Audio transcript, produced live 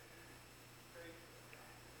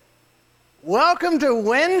Welcome to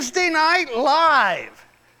Wednesday Night Live,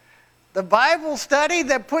 the Bible study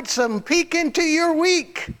that puts some peek into your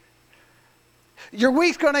week. Your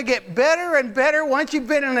week's going to get better and better once you've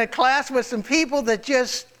been in a class with some people that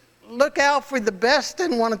just look out for the best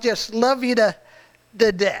and want to just love you to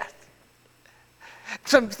death.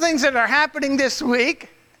 Some things that are happening this week,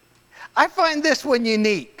 I find this one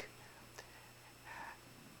unique.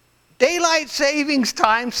 Daylight savings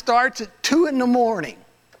time starts at 2 in the morning.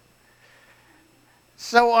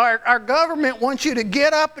 So our government wants you to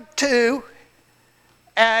get up at 2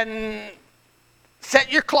 and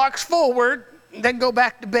set your clocks forward, and then go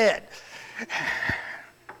back to bed.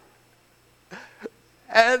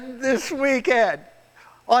 And this weekend,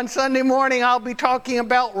 on Sunday morning, I'll be talking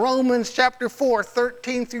about Romans chapter 4,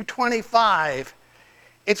 13 through 25.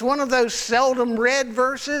 It's one of those seldom read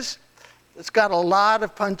verses that's got a lot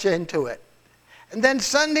of punch into it. And then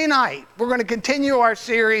Sunday night, we're going to continue our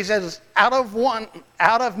series as out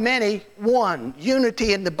of many, one,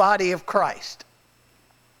 unity in the body of Christ.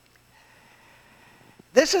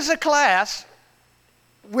 This is a class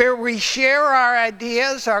where we share our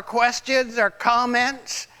ideas, our questions, our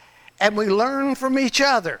comments, and we learn from each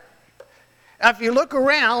other. Now, if you look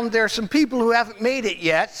around, there are some people who haven't made it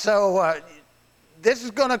yet, so this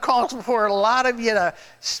is going to call for a lot of you to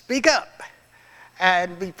speak up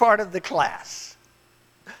and be part of the class.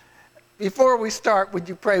 Before we start, would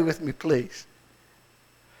you pray with me, please?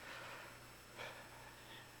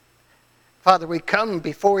 Father, we come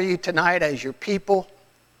before you tonight as your people,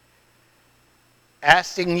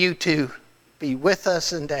 asking you to be with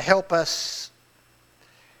us and to help us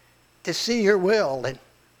to see your will and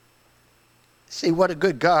see what a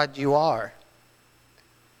good God you are.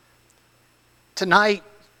 Tonight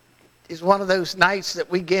is one of those nights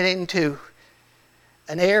that we get into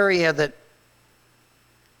an area that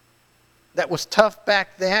was tough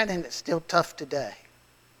back then and it's still tough today.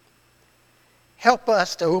 Help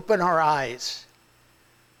us to open our eyes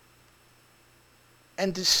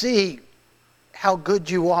and to see how good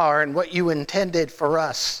you are and what you intended for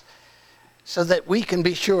us so that we can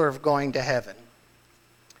be sure of going to heaven.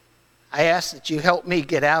 I ask that you help me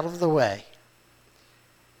get out of the way.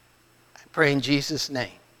 I pray in Jesus'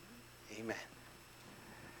 name. Amen.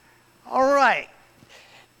 All right.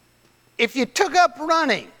 If you took up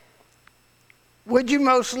running, would you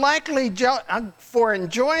most likely for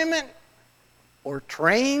enjoyment or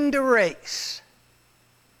train to race?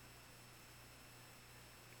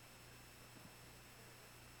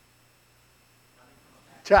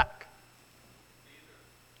 Chuck?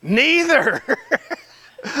 Neither.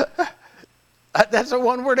 That's a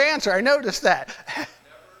one-word answer. I noticed that. Never liked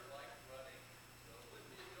running, so it wouldn't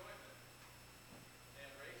be enjoyment. And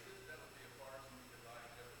races, that would be a farce, because I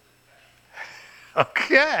never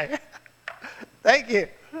did that. Okay. Thank you.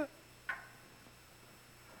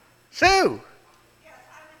 Sue. Yes,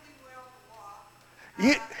 I would do well to walk.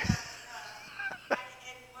 You. I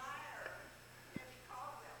admire Debbie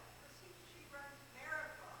Caldwell because she runs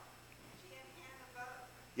marathons. She and Hannah both.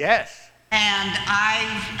 Yes. And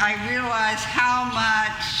I realize how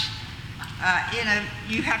much,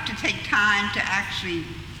 you have to take time to actually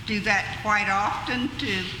do that quite often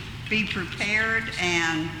to be prepared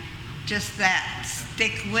and just that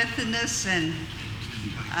stick-withiness, and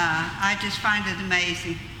I just find it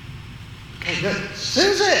amazing. Okay, good.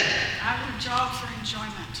 Susan. I would jog for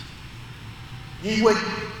enjoyment. You would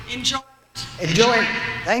enjoy.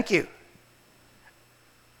 Thank you.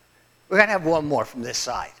 We're going to have one more from this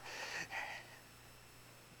side.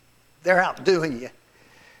 They're outdoing you.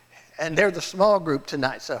 And they're the small group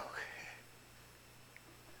tonight, so.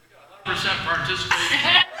 We got 100%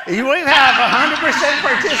 participation. We have 100%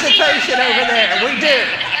 participation over there. We do.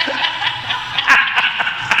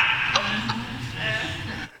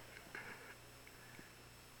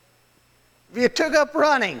 If you took up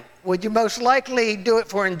running, would you most likely do it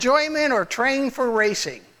for enjoyment or train for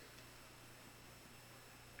racing?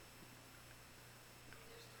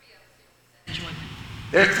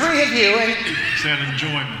 There are 3 of you, and Said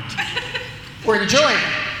enjoyment. for enjoyment.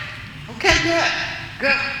 Okay, good.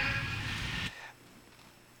 Good.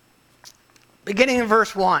 Beginning in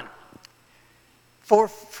verse 1. For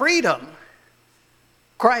freedom,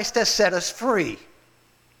 Christ has set us free.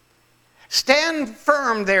 Stand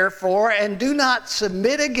firm, therefore, and do not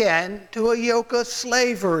submit again to a yoke of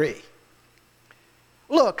slavery.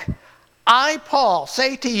 Look, I, Paul,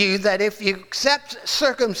 say to you that if you accept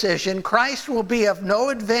circumcision, Christ will be of no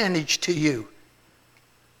advantage to you.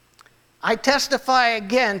 I testify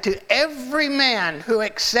again to every man who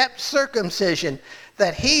accepts circumcision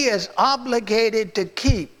that he is obligated to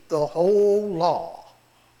keep the whole law.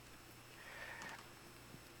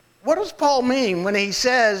 what does Paul mean when he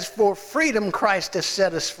says, for freedom Christ has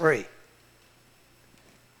set us free?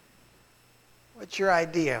 What's your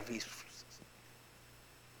idea of these?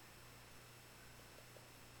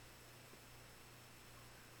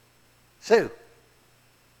 Sue?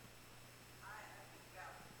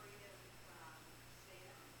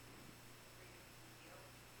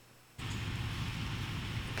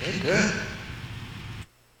 Very good.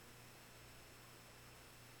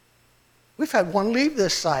 We've had one leave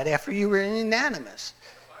this side after you were unanimous.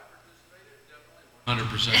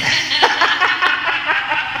 100%.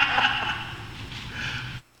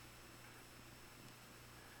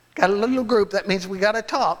 Got a little group, that means we got to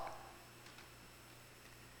talk.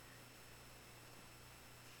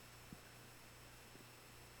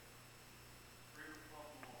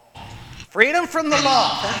 Freedom from the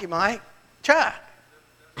law. Thank you, Mike. Chuck?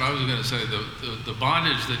 What I was going to say, the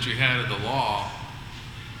bondage that you had of the law,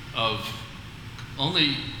 of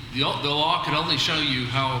only the law could only show you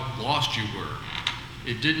how lost you were.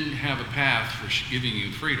 It didn't have a path for giving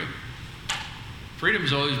you freedom. Freedom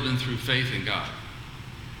has always been through faith in God,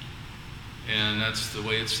 and that's the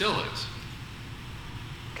way it still is.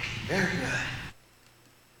 Very good.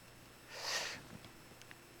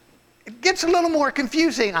 It gets a little more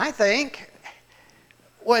confusing, I think,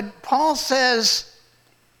 when Paul says,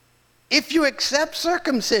 if you accept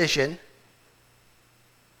circumcision,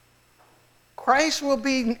 Christ will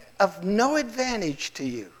be of no advantage to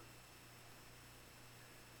you.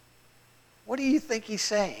 What do you think he's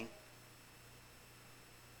saying?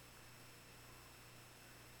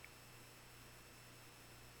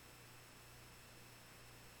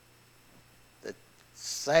 The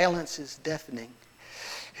silence is deafening.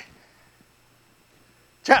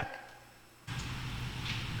 Chuck?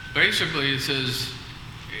 Basically, it says,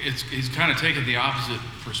 he's kind of taken the opposite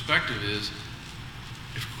perspective, is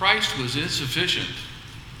if Christ was insufficient,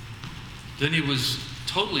 then he was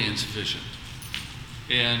totally insufficient.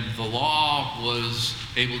 And the law was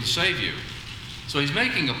able to save you. So he's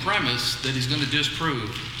making a premise that he's going to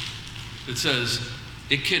disprove that says,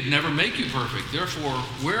 it could never make you perfect. Therefore,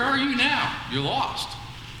 where are you now? You're lost.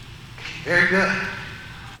 Very good.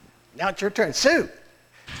 Now it's your turn. Sue?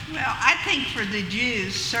 Well, I think for the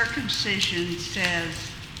Jews, circumcision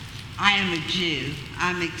says, I am a Jew.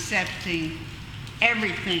 I'm accepting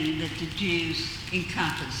everything that the Jews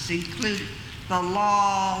encompass, including the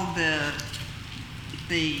law, the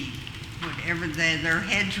whatever their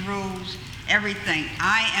hedge rules, everything.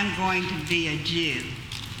 I am going to be a Jew,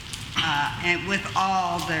 and with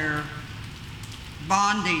all their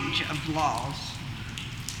bondage of laws.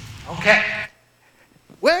 Okay.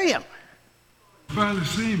 William? Finally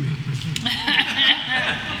see me.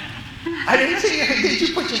 I didn't see you. Did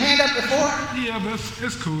you put your hand up before? Yeah, but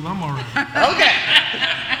it's cool. I'm all right. Okay.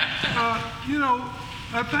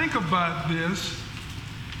 I think about this.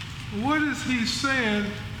 What is he saying?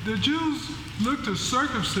 The Jews looked at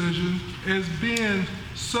circumcision as being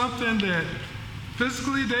something that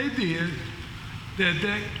physically they did,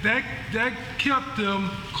 that kept them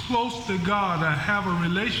close to God, or have a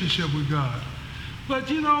relationship with God. But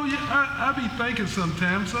I be thinking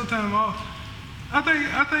sometimes I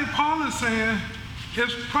think Paul is saying,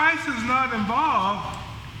 if Christ is not involved,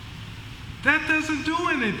 that doesn't do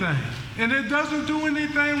anything. And it doesn't do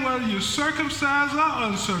anything whether you're circumcised or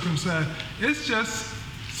uncircumcised. It's just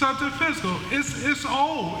something physical. It's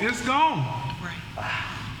old. It's gone. Right.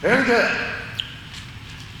 Very good.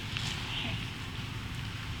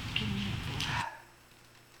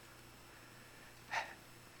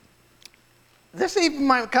 This even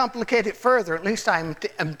might complicate it further, at least I'm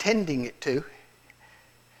intending it to.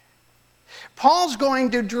 Paul's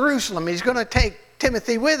going to Jerusalem. He's going to take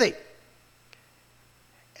Timothy with him.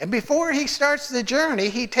 And before he starts the journey,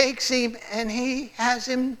 he takes him and he has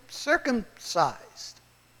him circumcised.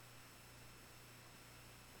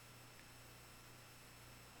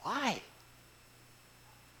 Why?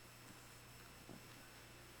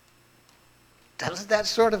 Doesn't that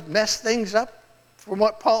sort of mess things up from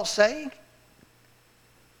what Paul's saying?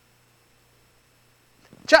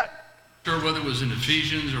 Chuck? Sure whether it was in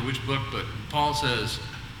Ephesians or which book, but Paul says,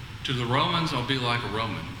 to the Romans, I'll be like a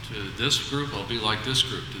Roman. To this group, I'll be like this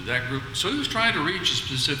group. To that group. So he was trying to reach a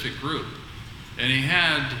specific group. And he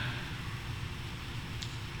had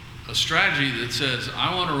a strategy that says,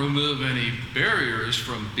 I want to remove any barriers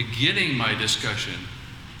from beginning my discussion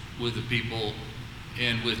with the people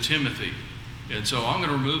and with Timothy. And so I'm going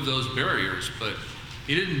to remove those barriers. But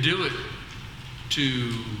he didn't do it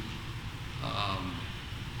to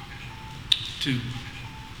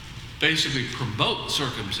basically promote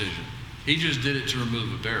circumcision. He just did it to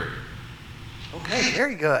remove a barrier. Okay,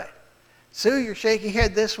 very good. Sue, you're shaking your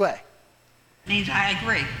head this way. Means I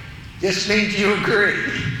agree. Just means you agree.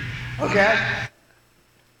 Okay?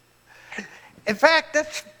 In fact,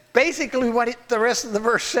 that's basically what the rest of the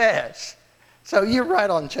verse says. So you're right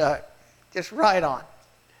on, Chuck. Just right on.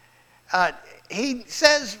 He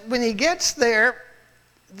says when he gets there,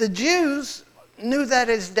 the Jews knew that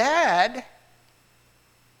his dad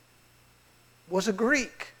was a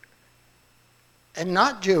Greek and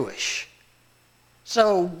not Jewish.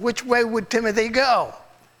 So which way would Timothy go?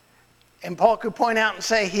 And Paul could point out and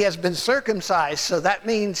say he has been circumcised, so that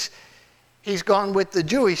means he's gone with the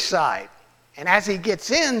Jewish side. And as he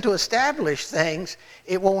gets in to establish things,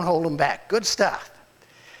 it won't hold him back. Good stuff.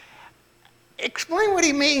 Explain what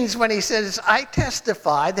he means when he says, I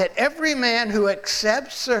testify that every man who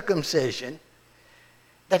accepts circumcision,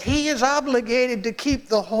 that he is obligated to keep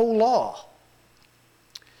the whole law.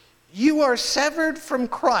 You are severed from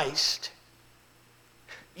Christ.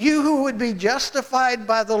 You who would be justified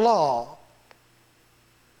by the law,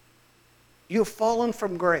 you've fallen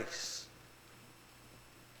from grace.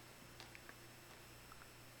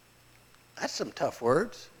 That's some tough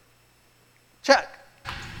words. Chuck.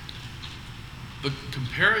 The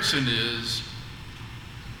comparison is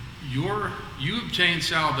you obtain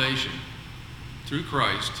salvation through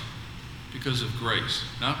Christ because of grace,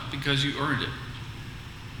 not because you earned it.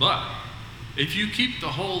 But if you keep the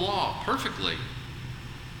whole law perfectly,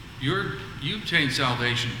 you obtain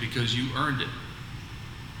salvation because you earned it.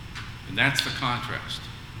 And that's the contrast.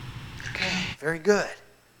 Okay, very good.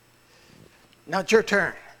 Now it's your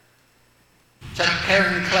turn. Chuck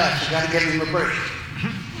carrying the class. You got to give him a break.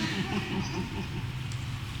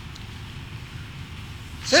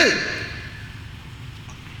 Sue.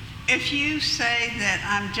 If you say that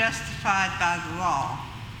I'm justified by the law,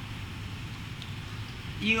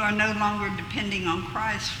 you are no longer depending on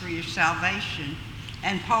Christ for your salvation.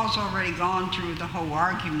 And Paul's already gone through the whole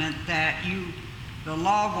argument that the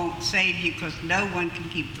law won't save you because no one can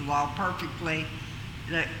keep the law perfectly.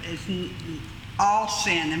 That it's all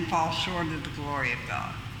sin and falls short of the glory of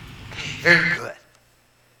God. Very good.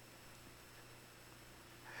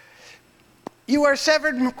 You are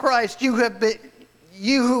severed from Christ. You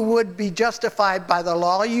who would be justified by the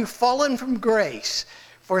law, you've fallen from grace.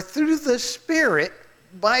 For through the Spirit,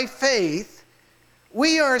 by faith,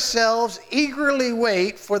 we ourselves eagerly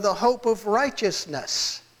wait for the hope of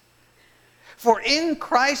righteousness. For in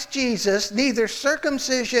Christ Jesus, neither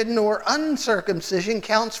circumcision nor uncircumcision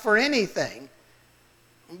counts for anything,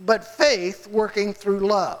 but faith working through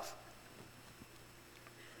love.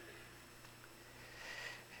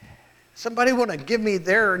 Somebody want to give me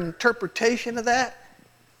their interpretation of that?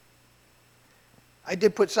 I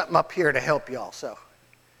did put something up here to help you also.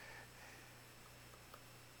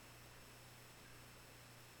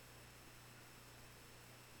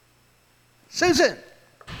 Susan.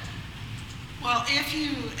 Well, if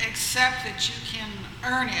you accept that you can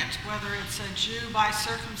earn it, whether it's a Jew by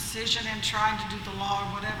circumcision and trying to do the law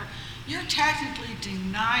or whatever, you're technically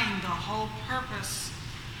denying the whole purpose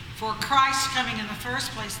for Christ coming in the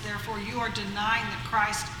first place. Therefore, you are denying that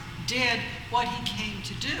Christ did what he came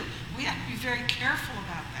to do. We have to be very careful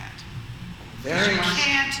about that. If you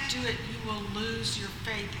can't do it, you will lose your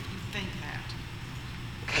faith if you think that.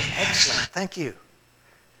 Okay, excellent. Thank you.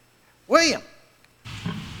 William.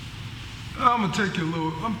 I'm gonna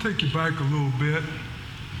take you back a little bit.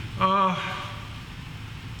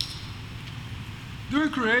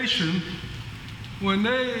 During creation, when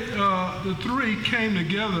the three came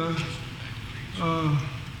together,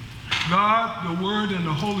 God, the Word, and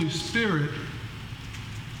the Holy Spirit,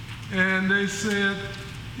 and they said,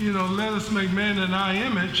 let us make man in our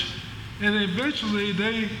image, and eventually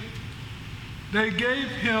they gave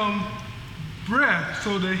him breath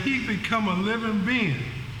so that he become a living being.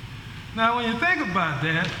 Now, when you think about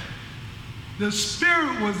that, the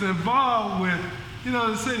Spirit was involved with,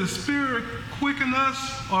 they say the Spirit quicken us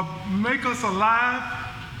or make us alive,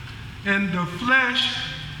 and the flesh,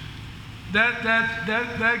 that's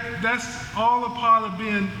all a part of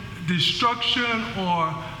being destruction,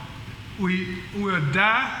 or we'll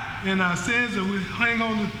die in our sins and we hang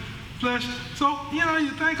on the flesh. So,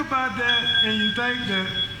 you think about that and you think that,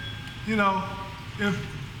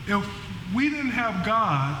 if we didn't have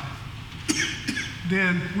God,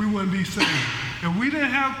 then we wouldn't be saved. If we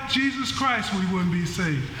didn't have Jesus Christ, we wouldn't be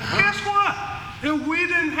saved. Guess what? If we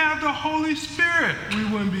didn't have the Holy Spirit, we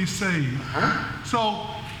wouldn't be saved. So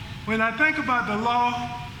when I think about the law,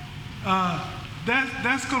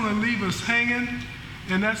 that's going to leave us hanging,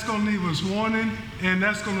 and that's going to leave us wanting, and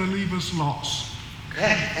that's going to leave us lost.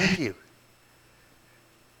 Okay, thank you.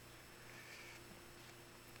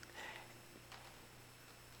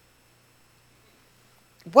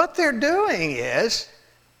 what they're doing is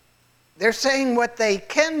they're saying what they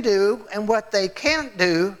can do and what they can't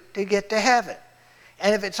do to get to heaven.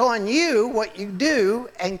 And if it's on you, what you do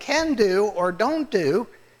and can do or don't do,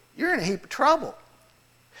 you're in a heap of trouble.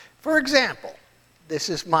 For example, this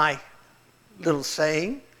is my little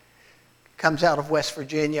saying. Comes out of West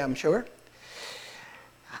Virginia, I'm sure.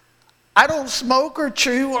 I don't smoke or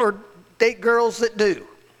chew or date girls that do.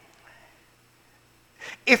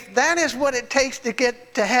 If that is what it takes to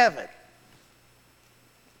get to heaven,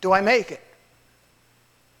 do I make it?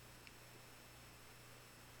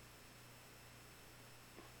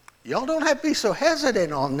 Y'all don't have to be so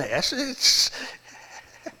hesitant on this.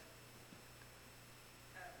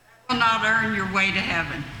 Will not earn your way to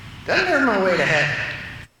heaven. Doesn't earn my way to heaven.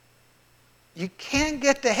 You can't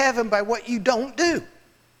get to heaven by what you don't do.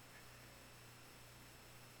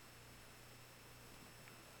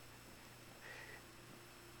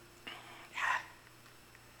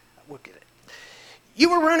 Look at it.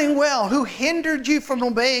 You were running well. Who hindered you from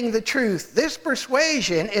obeying the truth? This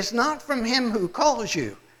persuasion is not from him who calls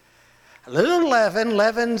you. A little leaven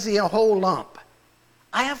leavens the whole lump.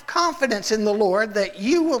 I have confidence in the Lord that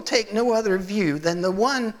you will take no other view than the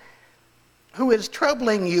one who is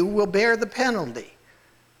troubling you will bear the penalty,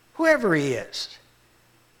 whoever he is.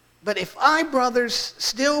 But if I, brothers,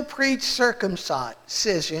 still preach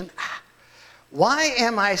circumcision, why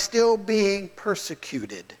am I still being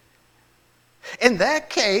persecuted? In that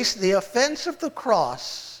case, the offense of the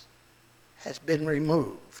cross has been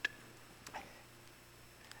removed.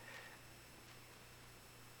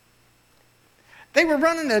 They were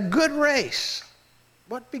running a good race.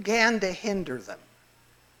 What began to hinder them?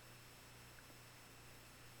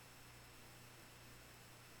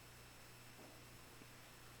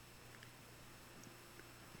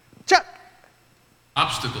 Chuck.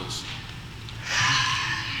 Obstacles.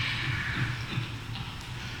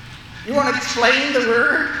 You want to explain the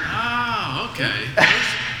word? Ah, okay.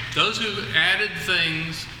 Those who added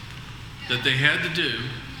things that they had to do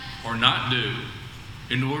or not do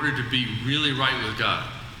in order to be really right with God.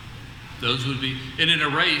 Those would be, and in a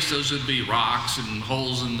race, those would be rocks and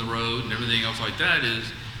holes in the road and everything else like that.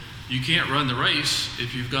 Is you can't run the race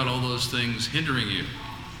if you've got all those things hindering you.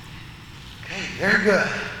 Okay, very good.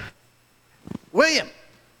 William.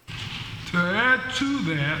 To add to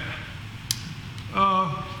that,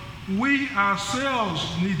 we ourselves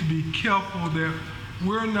need to be careful that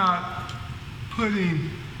we're not putting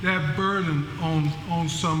that burden on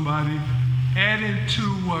somebody, adding to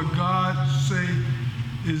what God say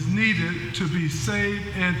is needed to be saved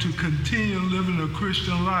and to continue living a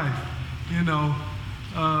Christian life. You know,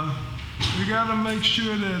 we got to make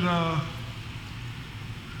sure that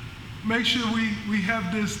we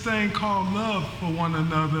have this thing called love for one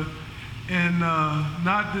another, and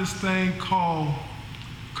not this thing called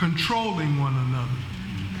controlling one another.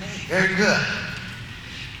 Very good.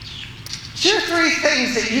 Share three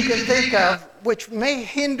things that you can think of which may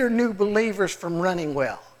hinder new believers from running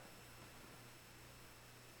well.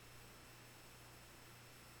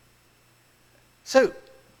 Sue.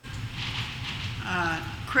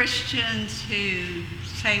 Christians who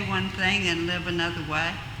say one thing and live another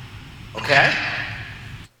way. Okay.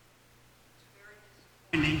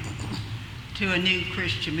 To a new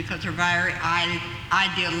Christian because they're very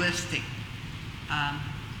idealistic,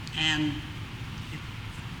 and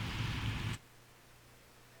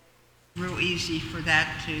it's real easy for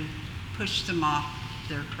that to push them off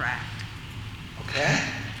their track. Okay.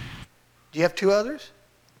 Do you have two others?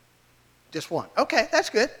 Just one. Okay,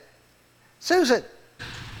 that's good. Susan.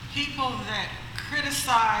 People that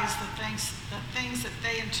criticize the things that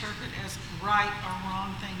they interpret as right or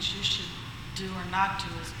wrong things you should do or not do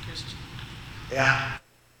as a Christian. Yeah,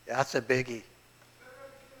 that's a biggie.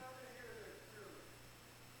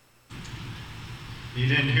 You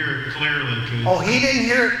didn't hear it clearly. Oh, he didn't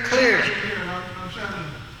hear it clearly.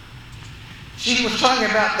 She was talking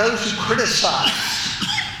about those who criticize.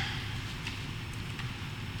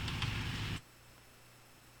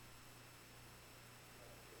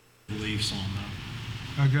 Beliefs on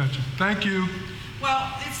that. I got you. Thank you.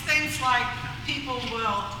 Well, it's things like people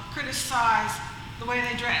will criticize the way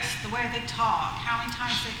they dress, the way they talk, how many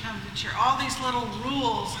times they come to church, all these little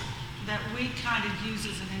rules that we kind of use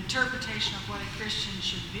as an interpretation of what a Christian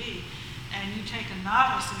should be. And you take a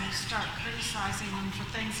novice and you start criticizing them for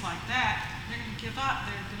things like that, they're going to give up.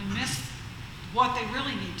 They're going to miss what they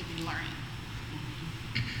really need to be learning.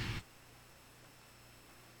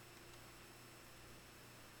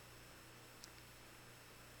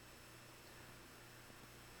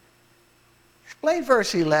 Explain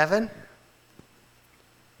verse 11.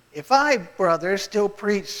 If I, brothers, still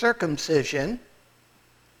preach circumcision,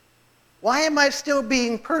 Why am I still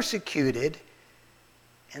being persecuted?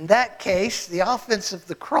 In that case, the offense of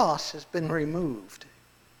the cross has been removed.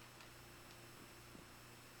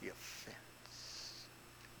 The offense.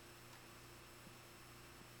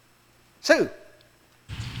 Sue.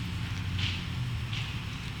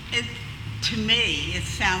 To me, it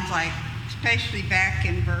sounds like, especially back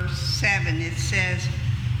in verse 7, it says,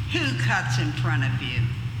 who cuts in front of you?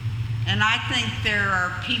 And I think there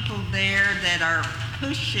are people there that are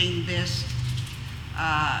pushing this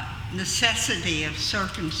necessity of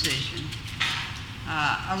circumcision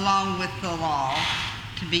along with the law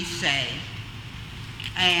to be saved.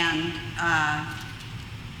 And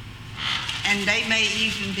they may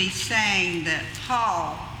even be saying that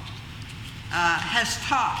Paul has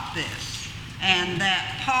taught this, and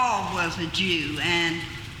that Paul was a Jew and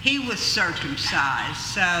he was circumcised.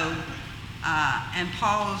 So, and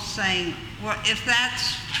Paul is saying, well, if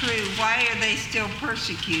that's true, why are they still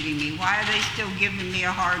persecuting me? Why are they still giving me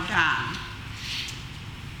a hard time?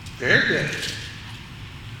 Very good.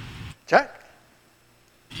 Chuck?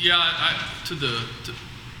 Yeah,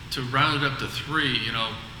 to round it up to 3,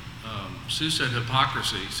 Sue said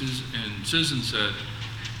hypocrisy, and Susan said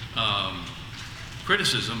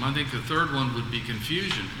criticism. I think the third one would be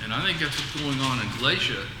confusion, and I think that's what's going on in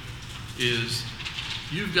Galatia. Is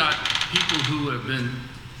you've got people who have been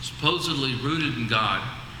supposedly rooted in God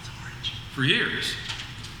for years,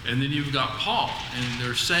 and then you've got Paul, and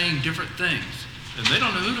they're saying different things, and they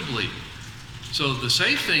don't know who to believe. So the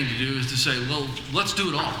safe thing to do is to say, well, let's do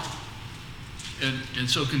it all. And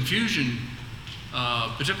so confusion,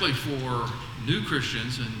 particularly for new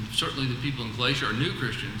Christians, and certainly the people in Galatia are new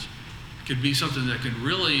Christians, could be something that can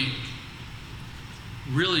really,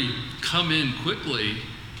 really come in quickly,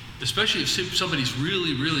 especially if somebody's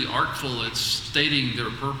really, really artful at stating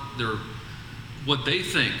their what they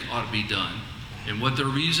think ought to be done and what their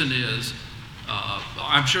reason is.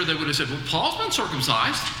 I'm sure they would have said, well, Paul's been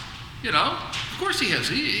circumcised. Of course he has.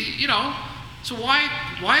 So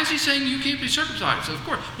why is he saying you can't be circumcised? Of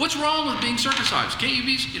course. What's wrong with being circumcised? Can't you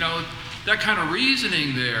be, that kind of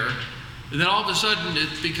reasoning there, and then all of a sudden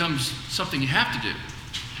it becomes something you have to do.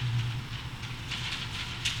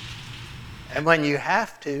 And when you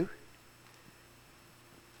have to,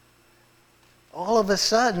 all of a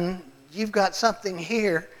sudden, you've got something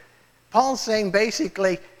here. Paul's saying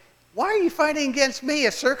basically, why are you fighting against me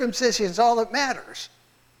if circumcision is all that matters?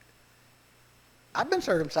 I've been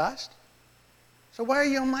circumcised. So why are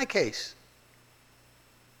you on my case?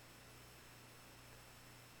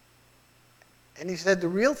 And he said, the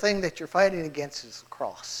real thing that you're fighting against is the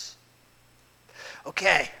cross.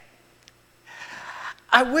 Okay.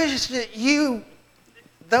 I wish that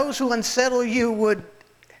those who unsettle you, would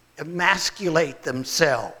emasculate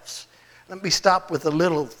themselves. Let me stop with a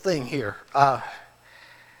little thing here.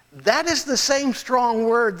 That is the same strong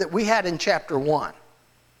word that we had in chapter 1.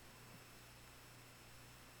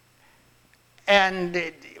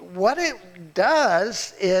 And what it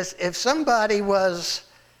does is, if somebody was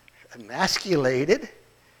emasculated,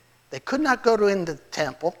 they could not go into the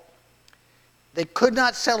temple, they could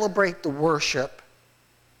not celebrate the worship,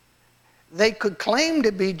 they could claim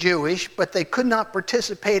to be Jewish, but they could not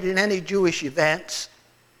participate in any Jewish events,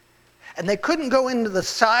 and they couldn't go into the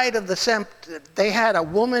side of the they had a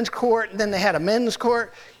woman's court and then they had a men's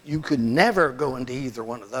court. You could never go into either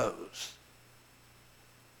one of those.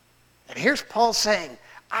 And here's Paul saying,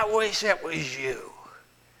 I wish it was you.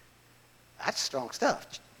 That's strong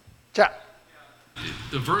stuff. Chuck.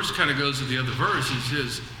 The verse kind of goes to the other verse. It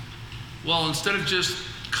says, well, instead of just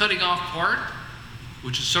cutting off part,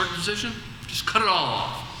 which is circumcision, just cut it all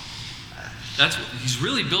off. That's what he's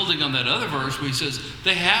really building on that other verse where he says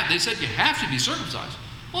they said you have to be circumcised.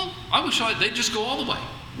 Well, I wish they'd just go all the way.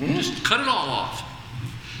 Just cut it all off.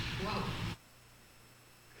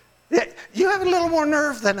 Yeah, you have a little more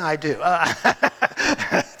nerve than I do.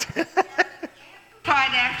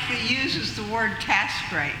 Pride actually uses the word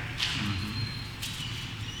castrate.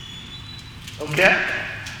 Okay.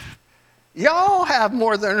 Y'all have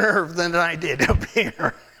more the nerve than I did up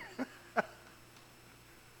here.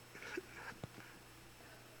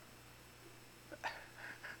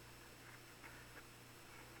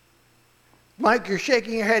 Mike, you're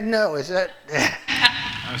shaking your head no. Is that?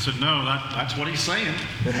 I said, no, that's what he's saying.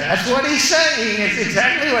 That's what he's saying. It's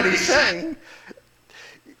exactly what he's saying.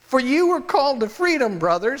 For you were called to freedom,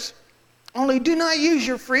 brothers. Only do not use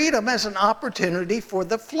your freedom as an opportunity for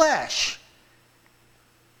the flesh,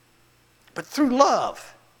 but through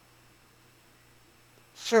love,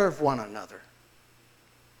 serve one another.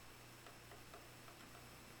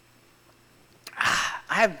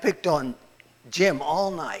 I have picked on Jim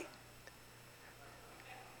all night.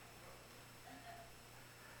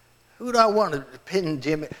 Who do I want to pin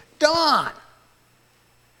Jim? Don.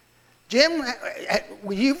 Jim,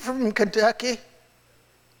 were you from Kentucky?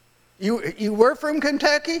 You were from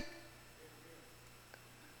Kentucky?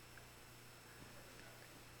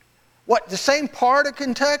 What, the same part of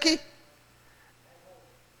Kentucky?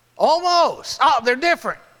 Almost. Oh, they're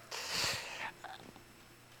different.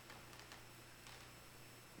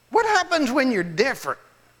 What happens when you're different?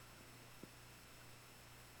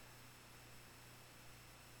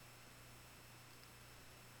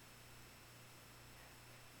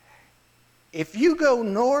 If you go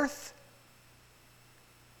north,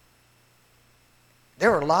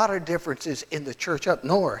 there are a lot of differences in the church up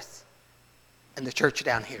north and the church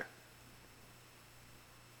down here.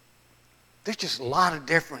 There's just a lot of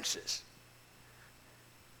differences.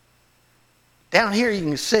 Down here you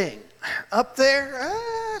can sing. Up there,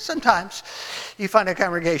 sometimes you find a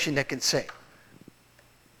congregation that can sing.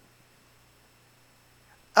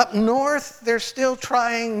 Up north, they're still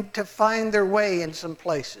trying to find their way in some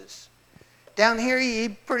places. Down here,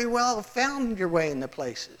 you pretty well have found your way in the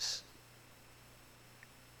places.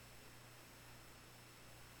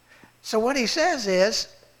 So what he says is,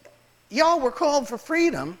 y'all were called for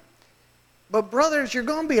freedom, but brothers, you're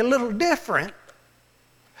going to be a little different.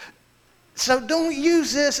 So don't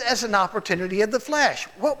use this as an opportunity of the flesh.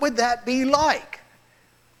 What would that be like?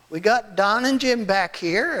 We got Don and Jim back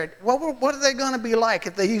here. What are they going to be like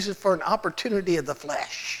if they use it for an opportunity of the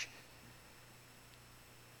flesh?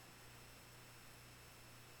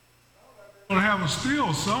 Going to have a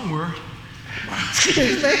still somewhere.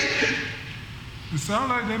 Excuse me? It sounds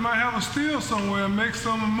like they might have a still somewhere and make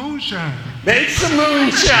some moonshine. Make some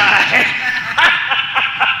moonshine.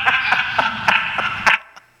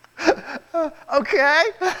 Okay.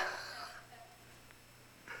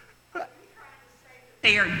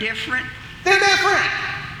 They are different? They're different.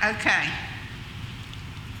 Okay.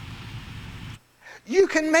 You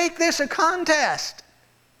can make this a contest.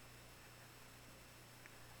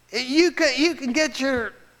 You can get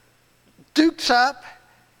your dukes up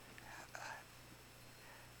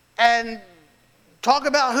and talk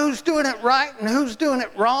about who's doing it right and who's doing it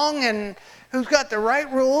wrong and who's got the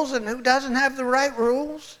right rules and who doesn't have the right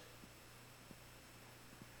rules.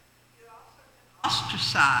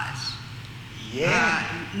 Ostracize. Yeah.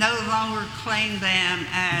 No longer claim them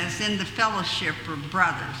as in the fellowship or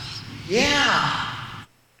brothers. Yeah.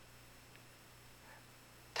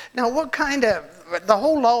 Now, what kind of, the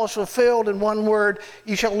whole law is fulfilled in one word,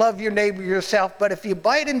 you shall love your neighbor yourself, but if you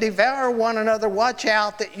bite and devour one another, watch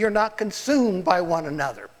out that you're not consumed by one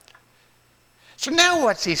another. So now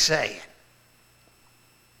what's he saying?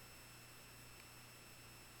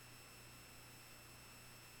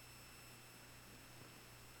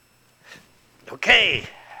 Okay,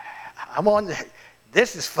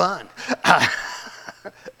 this is fun.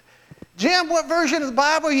 Jim, what version of the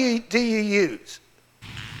Bible do you use?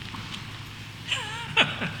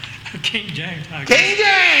 King James. King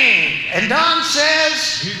James. And Don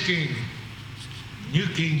says? New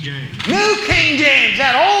King James. New King James.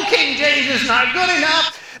 That old King James is not good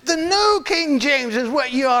enough. The New King James is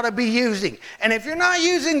what you ought to be using. And if you're not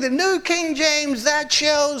using the New King James, that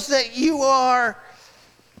shows that you are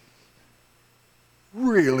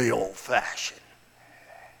really old-fashioned.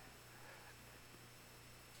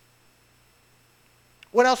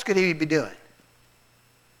 What else could he be doing?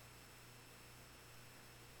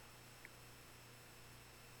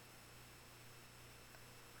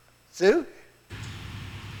 Sue?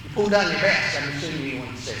 You pulled down your vest. I'm assuming you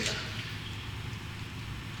want to say something.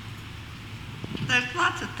 There's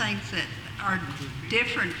lots of things that are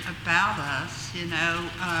different about us, you know,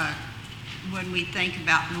 when we think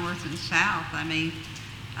about North and South. I mean,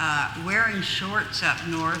 wearing shorts up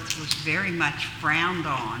north was very much frowned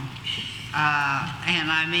on. And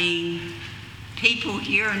I mean, people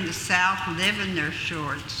here in the South live in their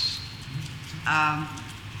shorts.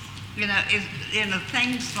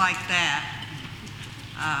 Things like that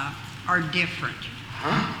are different.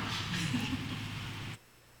 Huh?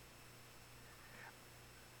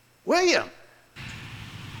 William.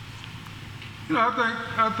 You know,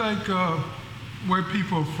 I think where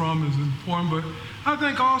people are from is important, but I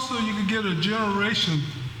think also you can get a generation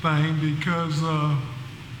thing because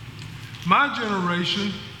my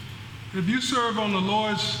generation, if you serve on the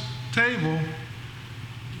Lord's table,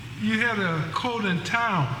 you had a coat and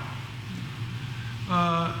towel.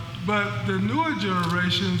 But the newer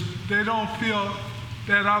generations, they don't feel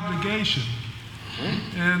that obligation.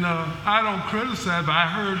 And I don't criticize, but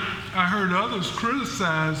I heard others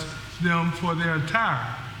criticize them for their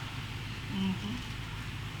attire. Mm-hmm.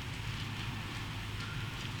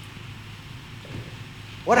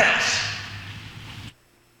 What else?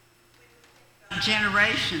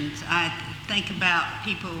 generations, I think about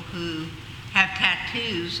people who have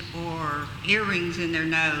tattoos or earrings in their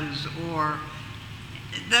nose or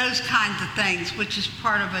those kinds of things, which is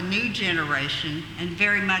part of a new generation and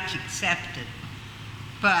very much accepted.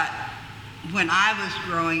 But when I was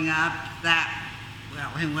growing up, that,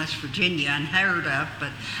 well, in West Virginia, unheard of,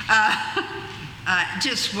 but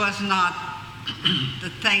just was not the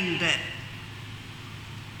thing that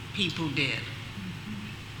people did.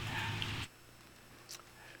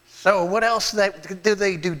 So what else do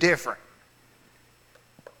they do different?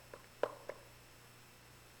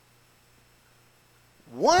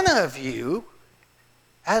 One of you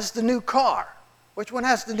has the new car. Which one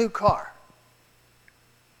has the new car?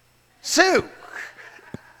 Sue.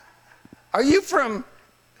 Are you from,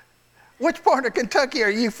 which part of Kentucky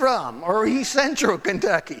are you from? Or East Central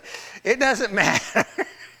Kentucky? It doesn't matter.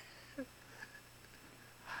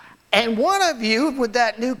 And one of you with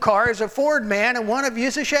that new car is a Ford man and one of you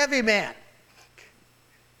is a Chevy man.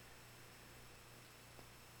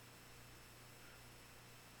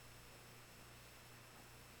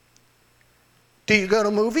 Do you go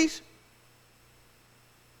to movies?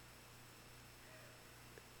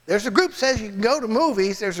 There's a group that says you can go to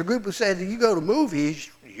movies. There's a group who says if you go to movies,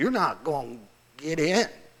 you're not going to get in.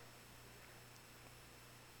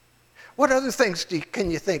 What other things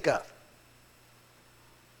can you think of?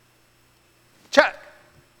 Chuck.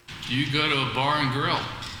 Do you go to a bar and grill?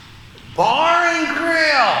 Bar and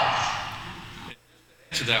grill.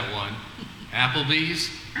 To that one, Applebee's,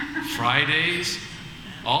 Fridays,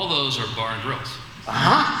 all those are bar and grills.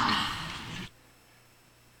 Uh-huh.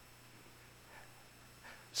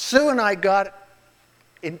 Sue and I got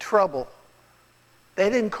in trouble. They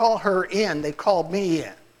didn't call her in, they called me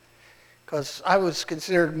in because I was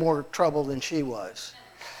considered more trouble than she was.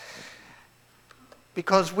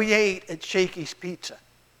 Because we ate at Shakey's Pizza.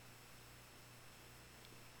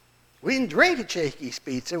 We didn't drink at Shakey's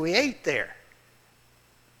Pizza, we ate there.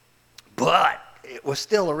 But it was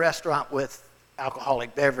still a restaurant with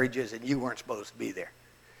alcoholic beverages and you weren't supposed to be there.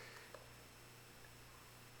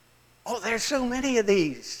 Oh, there's so many of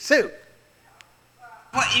these. Sue.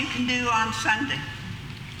 What you can do on Sunday.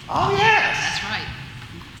 Oh, yes. That's right.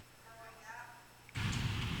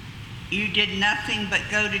 You did nothing but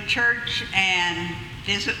go to church and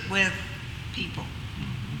visit with people.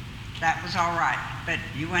 That was all right. But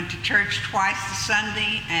you went to church twice a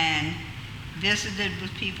Sunday and visited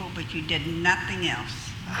with people, but you did nothing else.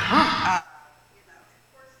 Uh-huh.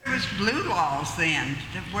 There was blue laws then,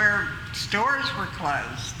 where stores were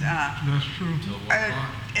closed. That's true.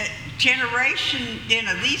 Generation,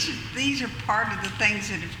 these are part of the things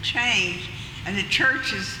that have changed, and the church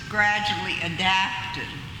has gradually adapted.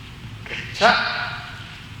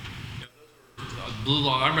 Blue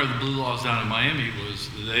law. I remember the blue laws down in Miami was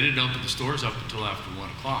they didn't open the stores up until after 1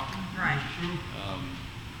 o'clock. Right.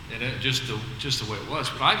 And it, just the way it was.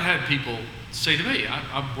 But I've had people say to me,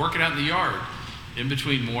 I'm working out in the yard in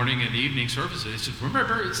between morning and evening services. They said,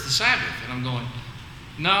 remember, it's the Sabbath. And I'm going,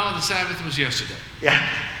 no, the Sabbath was yesterday. Yeah.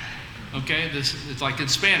 Okay, it's like in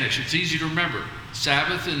Spanish. It's easy to remember.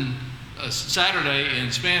 Sabbath and Saturday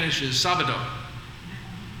in Spanish is sábado.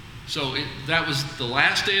 So that was the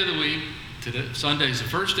last day of the week. Today, Sunday's the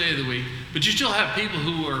first day of the week. But you still have people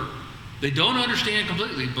who they don't understand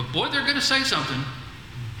completely, but boy, they're going to say something.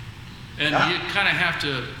 And you kind of have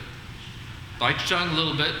to bite your tongue a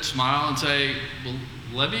little bit, smile, and say, well,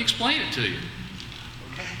 let me explain it to you.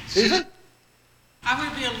 Okay. Susan? I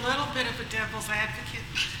would be a little bit of a devil's advocate.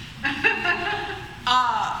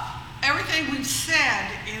 Everything we've said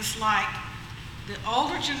is like the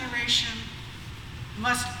older generation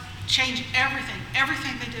must change everything.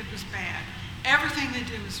 Everything they did was bad. Everything they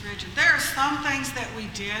did was rigid. There are some things that we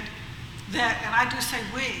did that, and I do say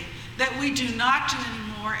that we do not do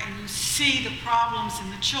anymore, and you see the problems in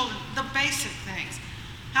the children, the basic things.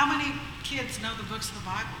 How many kids know the books of the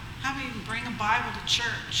Bible? How many bring a Bible to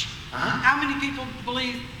church? Uh-huh. How many young people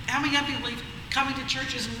believe coming to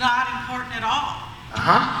church is not important at all?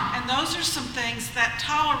 Uh-huh. And those are some things that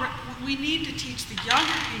we need to teach the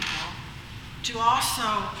younger people to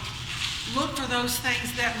also look for those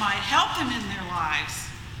things that might help them in their lives.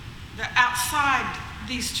 They're outside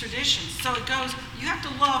these traditions. So it goes, you have to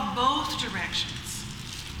love both directions.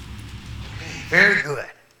 Okay, very good.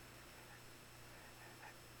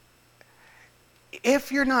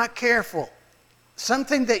 If you're not careful,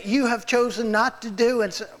 something that you have chosen not to do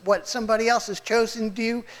and what somebody else has chosen to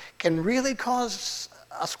do can really cause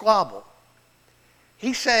a squabble.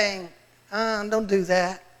 He's saying, don't do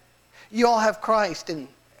that. You all have Christ, and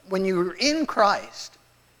when you're in Christ,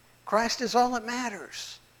 Christ is all that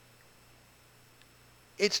matters.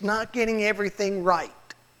 It's not getting everything right.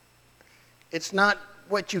 It's not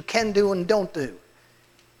what you can do and don't do.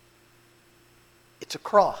 It's a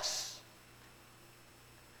cross.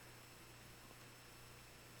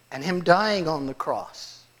 And him dying on the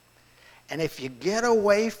cross. And if you get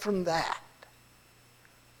away from that,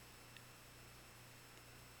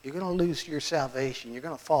 you're going to lose your salvation. You're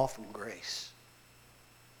going to fall from grace.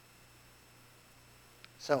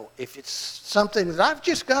 So if it's something that I've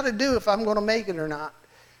just got to do if I'm going to make it or not,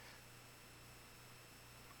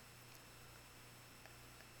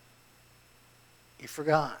 you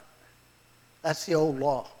forgot. That's the old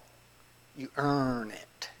law. You earn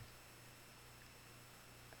it.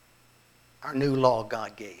 Our new law,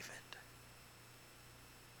 God gave it.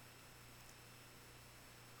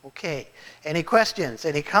 Okay. Any questions?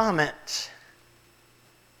 Any comments?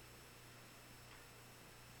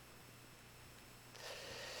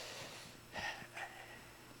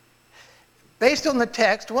 Based on the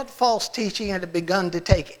text, what false teaching had begun to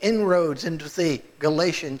take inroads into the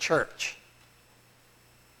Galatian church?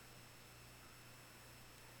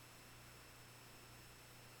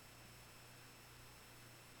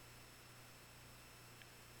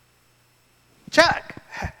 Chuck,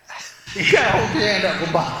 you got to hold your hand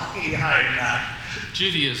up, Bob.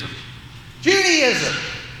 Judaism. Judaism.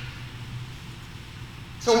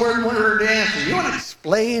 So we're one word answer. You want to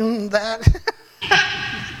explain that?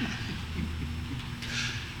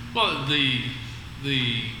 Well, the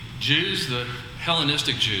Jews, the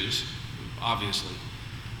Hellenistic Jews, obviously,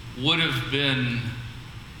 would have been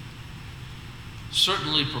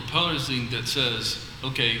certainly proposing that says,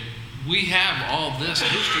 okay, we have all this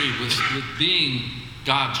history with being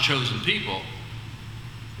God's chosen people.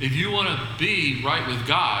 If you want to be right with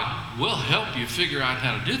God, we'll help you figure out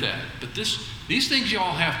how to do that. But these things you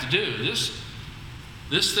all have to do. This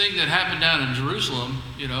thing that happened down in Jerusalem,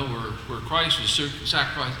 where Christ was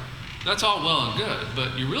sacrificed, that's all well and good,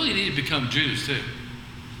 but you really need to become Jews too.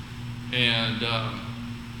 And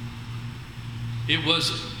it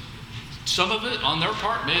was, some of it on their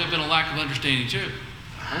part may have been a lack of understanding too.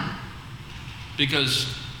 Because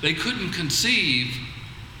they couldn't conceive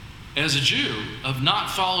as a Jew of not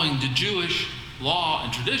following the Jewish law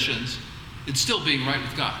and traditions and still being right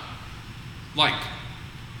with God. Like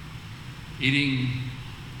eating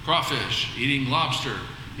crawfish, eating lobster,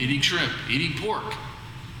 eating shrimp, eating pork.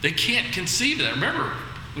 They can't conceive of that. Remember,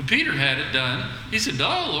 when Peter had it done, he said,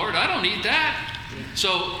 "No, Lord, I don't eat that."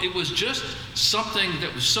 So it was just something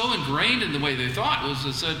that was so ingrained in the way they thought was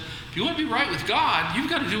that said, if you want to be right with God, you've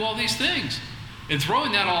got to do all these things. And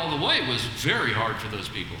throwing that all away was very hard for those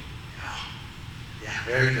people. Yeah,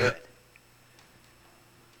 very good.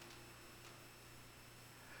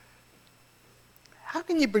 How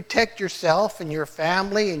can you protect yourself and your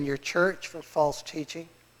family and your church from false teaching?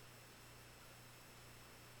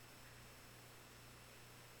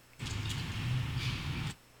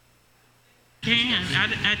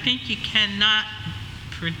 I think you cannot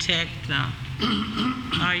protect them.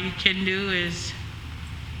 All you can do is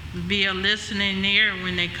be a listening ear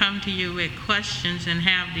when they come to you with questions and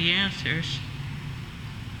have the answers.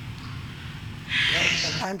 Yeah,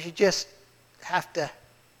 sometimes you just have to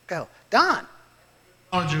go. Don.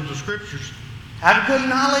 Knowledge of the scriptures. Have a good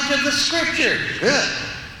knowledge of the scriptures. Good.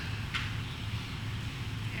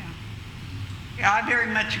 Yeah, I very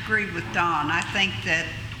much agree with Don. I think that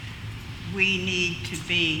we need to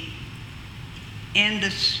be in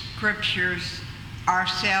the scriptures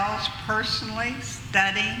ourselves personally,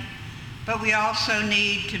 studying, but we also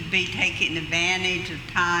need to be taking advantage of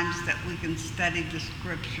times that we can study the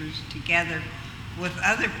scriptures together with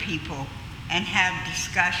other people and have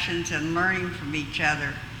discussions and learning from each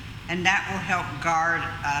other, and that will help guard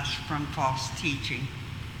us from false teaching.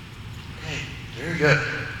 Okay, very good.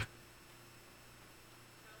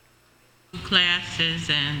 Classes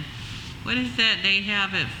and what is that they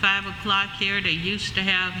have at 5 o'clock here? They used to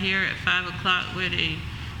have here at 5 o'clock where they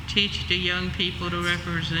teach the young people to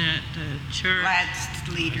represent the church. Lads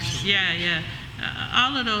leaders. Yeah.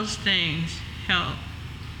 All of those things help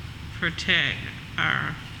protect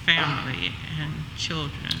our family and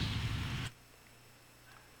children.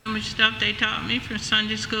 So much stuff they taught me from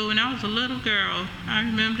Sunday school when I was a little girl. I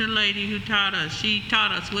remember the lady who taught us. She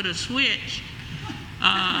taught us with a switch.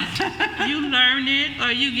 You learn it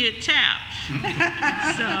or you get tapped.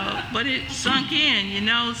 But it sunk in,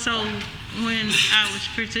 So when I was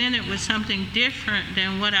presented with something different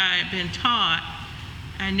than what I had been taught,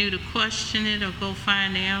 I knew to question it or go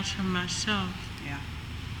find the answer myself. Yeah.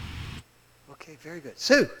 Okay, very good.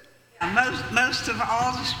 Sue. Most of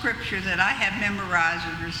all the scripture that I have memorized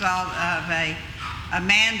is a result of a a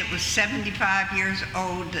man that was 75 years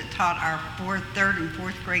old that taught our third and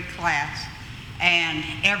fourth grade class. And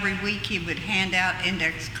every week he would hand out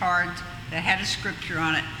index cards that had a scripture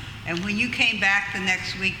on it. And when you came back the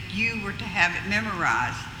next week, you were to have it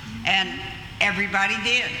memorized. And everybody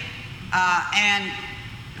did. And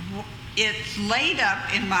it's laid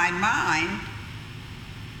up in my mind,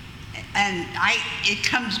 and it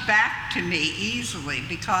comes back to me easily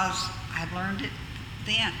because I learned it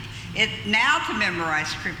then. Now to memorize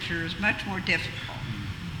scripture is much more difficult.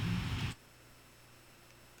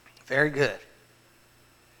 Very good.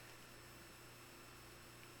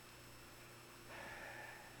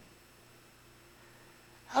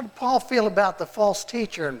 How did Paul feel about the false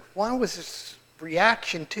teacher, and why was his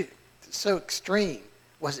reaction so extreme?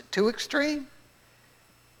 Was it too extreme?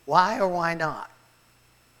 Why or why not?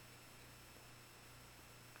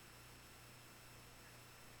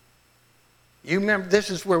 You remember, this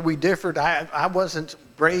is where we differed. I wasn't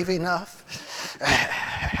brave enough.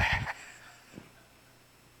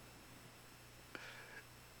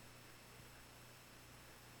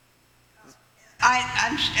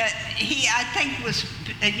 I think was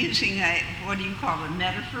using a, what do you call it,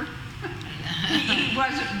 metaphor? He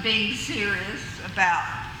wasn't being serious about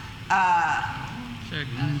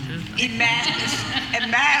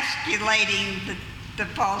emasculating the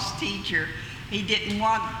false teacher. He didn't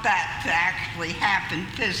want that to actually happen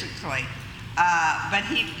physically. But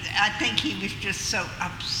I think he was just so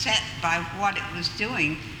upset by what it was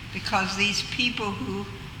doing, because these people who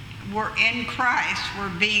were in Christ were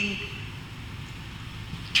being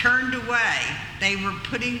turned away. They were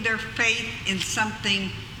putting their faith in something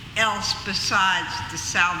else besides the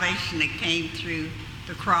salvation that came through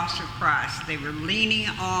the cross of Christ. They were leaning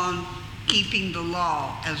on keeping the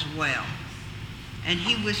law as well. And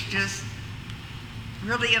he was just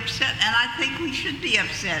really upset. And I think we should be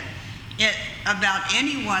upset about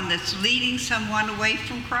anyone that's leading someone away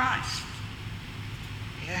from Christ.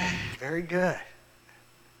 Yeah, very good.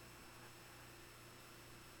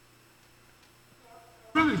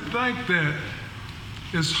 I really think that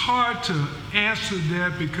it's hard to answer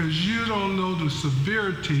that because you don't know the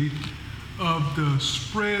severity of the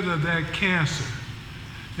spread of that cancer.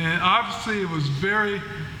 And obviously it was very,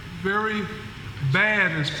 very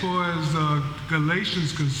bad as far as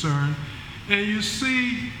Galatians concerned. And you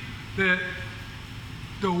see that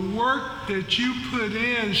the work that you put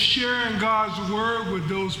in sharing God's word with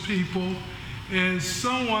those people, and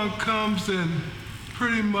someone comes and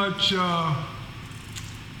pretty much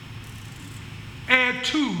add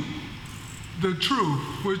to the truth,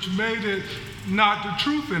 which made it not the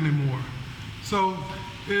truth anymore. So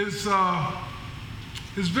it's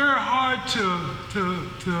very hard to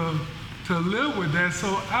live with that. So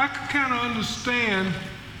I kind of understand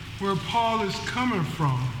where Paul is coming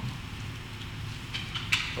from.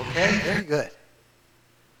 Okay, very good.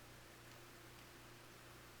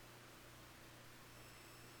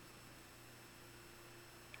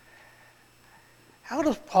 How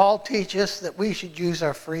does Paul teach us that we should use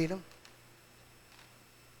our freedom?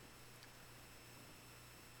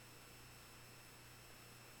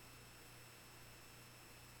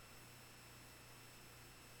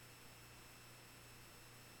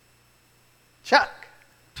 Chuck.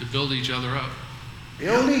 To build each other up.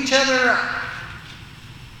 Build each other up.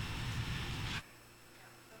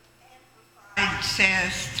 It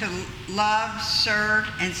says to love, serve,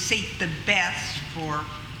 and seek the best for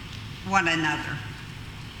one another.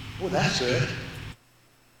 Well, that's good.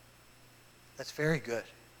 That's very good.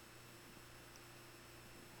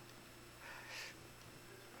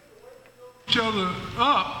 Each other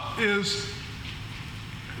up is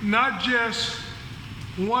not just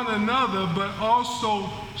one another, but also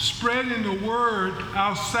spreading the word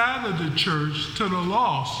outside of the church to the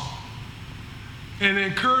lost and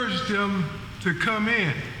encourage them to come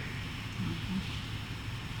in.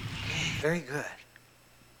 Very good.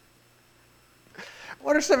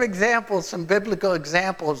 What are some examples, some biblical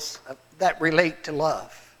examples that relate to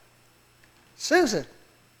love? Susan.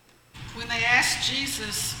 When they asked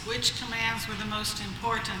Jesus which commands were the most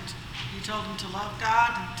important, he told them to love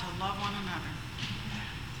God and to love one another.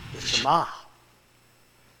 The Shema.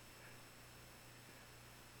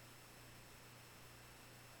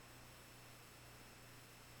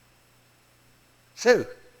 Sue.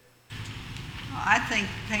 I think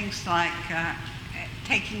things like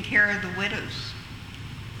taking care of the widows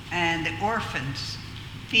and the orphans,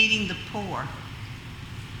 feeding the poor.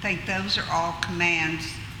 I think those are all commands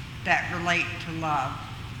that relate to love.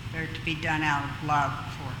 They're to be done out of love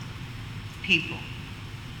for people.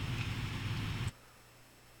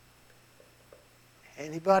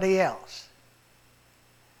 Anybody else?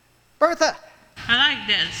 Bertha. I like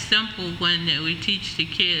that simple one that we teach the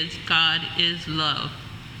kids, God is love.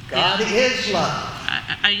 God is love.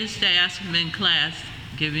 I used to ask them in class,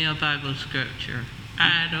 give me a Bible scripture.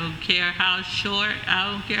 I don't care how short,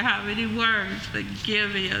 I don't care how many words, but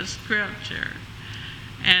give me a scripture.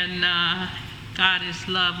 And God is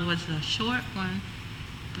love was a short one,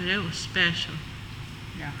 but it was special.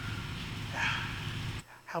 Yeah.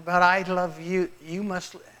 How about I love you, you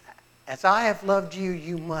must, as I have loved you,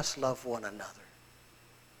 you must love one another.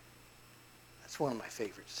 That's one of my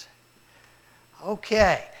favorites.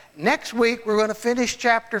 Okay, next week we're going to finish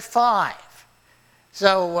chapter 5.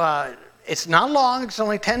 So it's not long, it's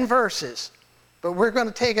only 10 verses, but we're going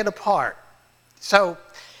to take it apart. So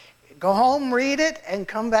go home, read it, and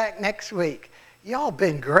come back next week. Y'all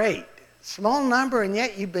been great. Small number, and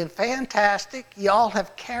yet you've been fantastic. Y'all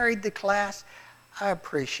have carried the class. I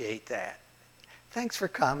appreciate that. Thanks for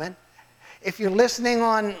coming. If you're listening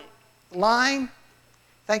online,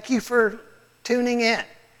 thank you for tuning in.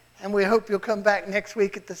 And we hope you'll come back next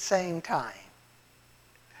week at the same time.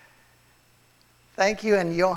 Thank you, and you'll